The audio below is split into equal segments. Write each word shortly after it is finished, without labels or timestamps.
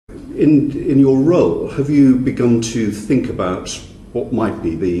in your role, have you begun to think about what might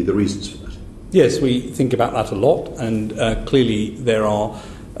be the reasons for that? Yes, we think about that a lot, and clearly there are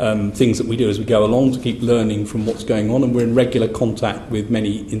things that we do as we go along to keep learning from what's going on, and we're in regular contact with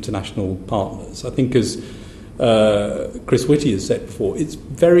many international partners. I think, as Chris Whitty has said before, it's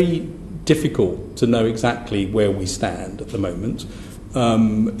very difficult to know exactly where we stand at the moment.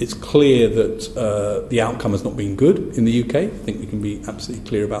 It's clear that the outcome has not been good in the UK. I think we can be absolutely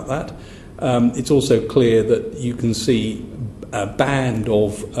clear about that. It's also clear that you can see a band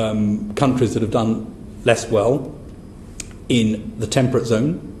of countries that have done less well in the temperate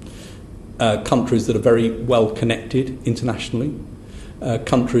zone, countries that are very well connected internationally,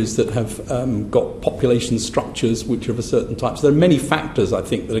 countries that have got population structures which are of a certain type. So there are many factors, I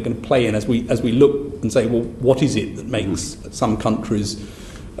think, that are going to play in as we look and say, well, what is it that makes some countries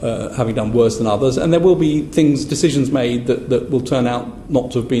having done worse than others? And there will be decisions made that will turn out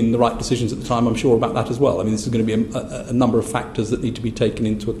not to have been the right decisions at the time. I'm sure about that as well. I mean, this is going to be a number of factors that need to be taken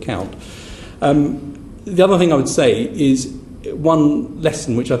into account. The other thing I would say is one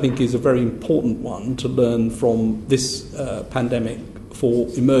lesson which I think is a very important one to learn from this pandemic for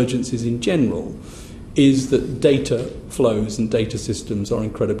emergencies in general is that data flows and data systems are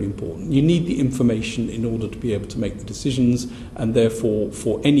incredibly important. You need the information in order to be able to make the decisions, and therefore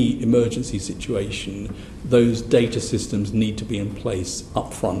for any emergency situation those data systems need to be in place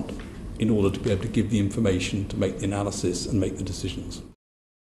up front in order to be able to give the information to make the analysis and make the decisions.